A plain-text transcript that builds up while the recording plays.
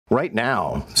Right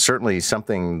now, certainly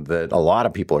something that a lot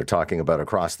of people are talking about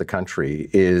across the country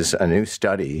is a new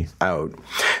study out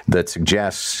that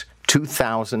suggests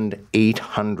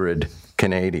 2,800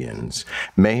 Canadians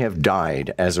may have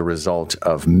died as a result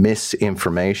of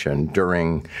misinformation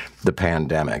during the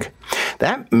pandemic.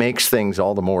 That makes things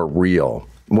all the more real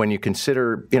when you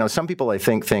consider, some people I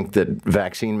think that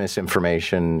vaccine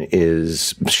misinformation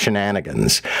is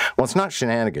shenanigans. Well, it's not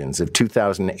shenanigans if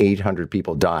 2,800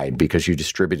 people died because you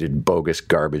distributed bogus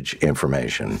garbage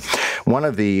information. One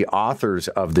of the authors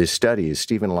of this study is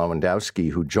Stephan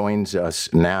Lewandowsky, who joins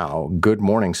us now. Good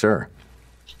morning, sir.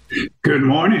 Good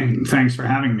morning. Thanks for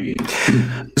having me.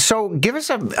 So give us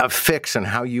a fix on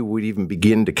how you would even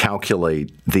begin to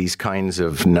calculate these kinds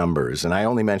of numbers. And I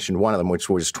only mentioned one of them, which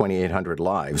was 2,800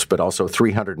 lives, but also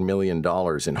 $300 million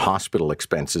in hospital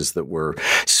expenses that were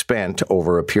spent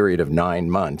over a period of 9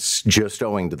 months, just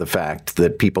owing to the fact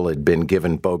that people had been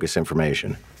given bogus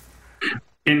information.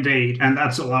 Indeed, and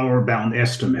that's a lower bound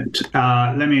estimate.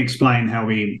 Let me explain how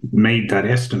we made that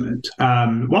estimate.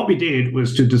 What we did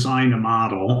was to design a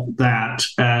model that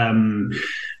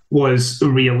was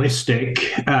realistic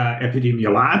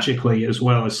epidemiologically as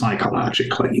well as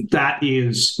psychologically. That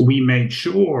is, we made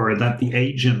sure that the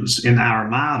agents in our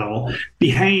model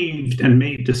behaved and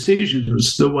made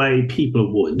decisions the way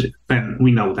people would. And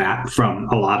we know that from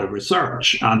a lot of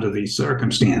research under these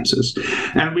circumstances.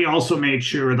 And we also made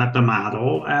sure that the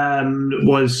model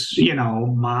was,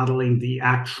 modeling the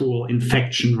actual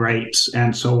infection rates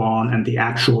and so on, and the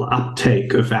actual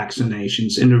uptake of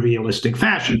vaccinations in a realistic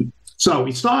fashion. So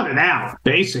we started out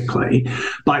basically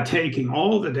by taking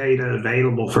all the data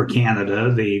available for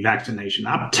Canada, the vaccination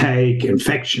uptake,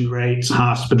 infection rates,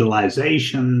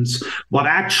 hospitalizations, what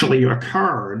actually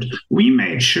occurred. We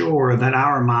made sure that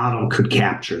our model could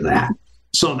capture that.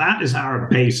 So that is our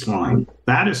baseline.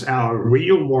 That is our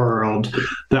real world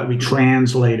that we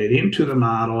translated into the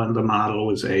model, and the model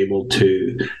was able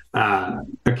to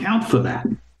account for that.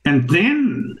 And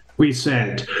then we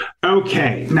said,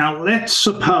 okay, now let's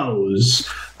suppose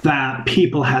that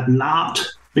people had not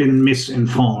been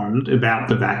misinformed about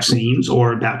the vaccines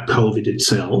or about COVID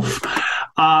itself.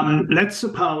 Let's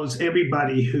suppose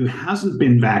everybody who hasn't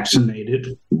been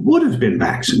vaccinated would have been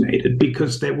vaccinated,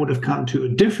 because they would have come to a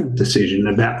different decision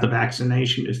about the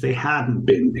vaccination if they hadn't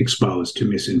been exposed to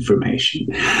misinformation.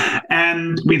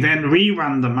 And we then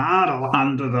rerun the model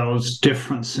under those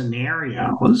different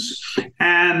scenarios.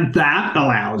 And that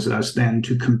allows us then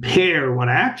to compare what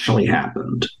actually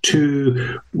happened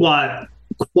to what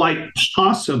quite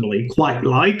possibly, quite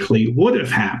likely would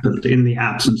have happened in the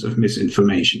absence of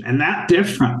misinformation. And that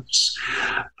difference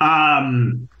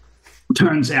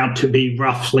turns out to be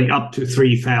roughly up to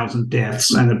 3,000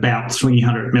 deaths and about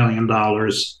 $300 million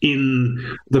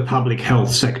in the public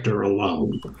health sector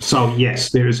alone. So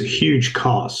yes, there is a huge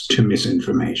cost to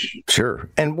misinformation. Sure.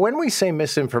 And when we say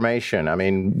misinformation, I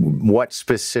mean, what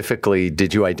specifically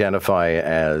did you identify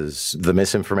as the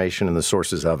misinformation and the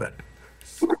sources of it?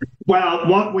 Well,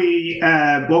 what we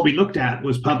looked at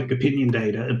was public opinion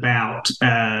data about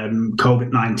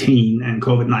COVID-19 and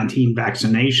COVID-19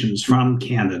 vaccinations from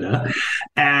Canada.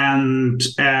 And,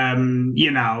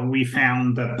 we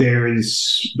found that there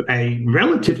is a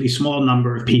relatively small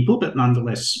number of people, but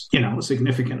nonetheless, a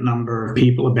significant number of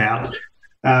people, about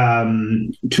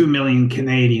 2 million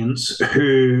Canadians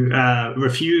who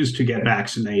refuse to get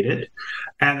vaccinated,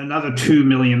 and another 2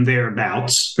 million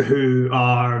thereabouts who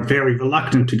are very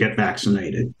reluctant to get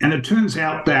vaccinated. And it turns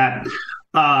out that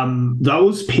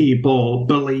those people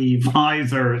believe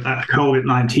either that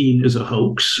COVID-19 is a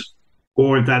hoax,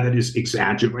 or that it is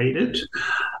exaggerated,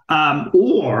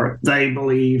 or they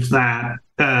believe that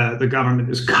the government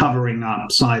is covering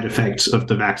up side effects of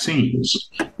the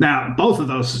vaccines. Now, both of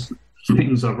those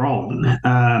things are wrong.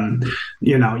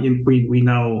 We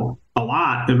know a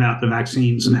lot about the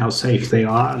vaccines and how safe they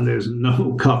are, and there's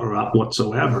no cover-up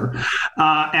whatsoever.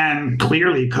 And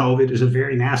clearly, COVID is a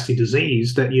very nasty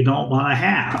disease that you don't want to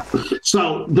have.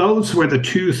 So those were the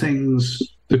two things,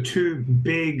 the two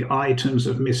big items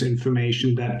of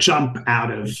misinformation that jump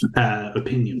out of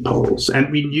opinion polls.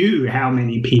 And we knew how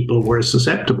many people were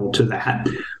susceptible to that.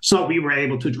 So we were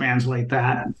able to translate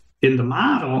that in the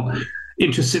model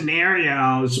into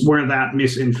scenarios where that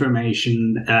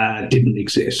misinformation didn't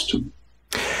exist.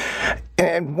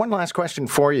 And one last question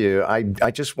for you. I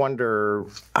just wonder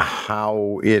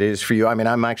how it is for you. I mean,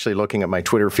 I'm actually looking at my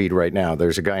Twitter feed right now.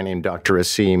 There's a guy named Dr.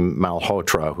 Asim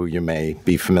Malhotra, who you may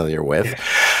be familiar with,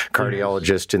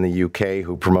 cardiologist in the UK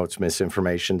who promotes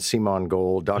misinformation, Simon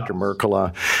Gold, Dr.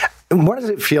 Mercola. What does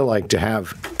it feel like to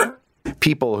have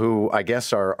people who I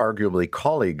guess are arguably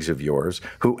colleagues of yours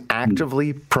who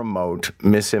actively promote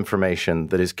misinformation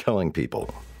that is killing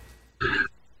people?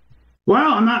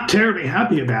 Well, I'm not terribly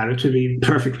happy about it, to be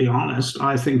perfectly honest.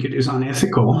 I think it is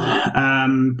unethical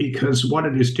because what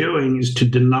it is doing is to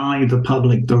deny the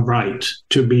public the right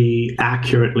to be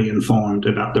accurately informed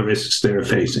about the risks they're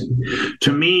facing.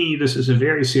 To me, this is a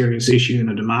very serious issue in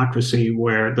a democracy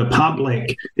where the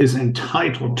public is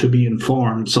entitled to be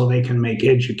informed so they can make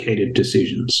educated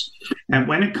decisions. And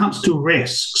when it comes to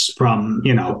risks from,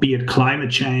 be it climate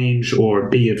change or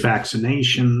be it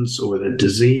vaccinations or the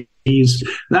disease,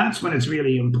 that's when it's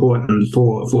really important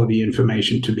for the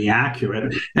information to be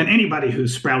accurate. And anybody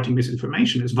who's sprouting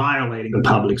misinformation is violating the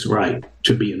public's right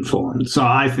to be informed. So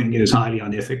I think it is highly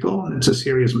unethical and it's a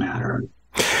serious matter.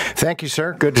 Thank you,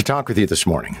 sir. Good to talk with you this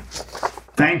morning.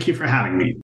 Thank you for having me.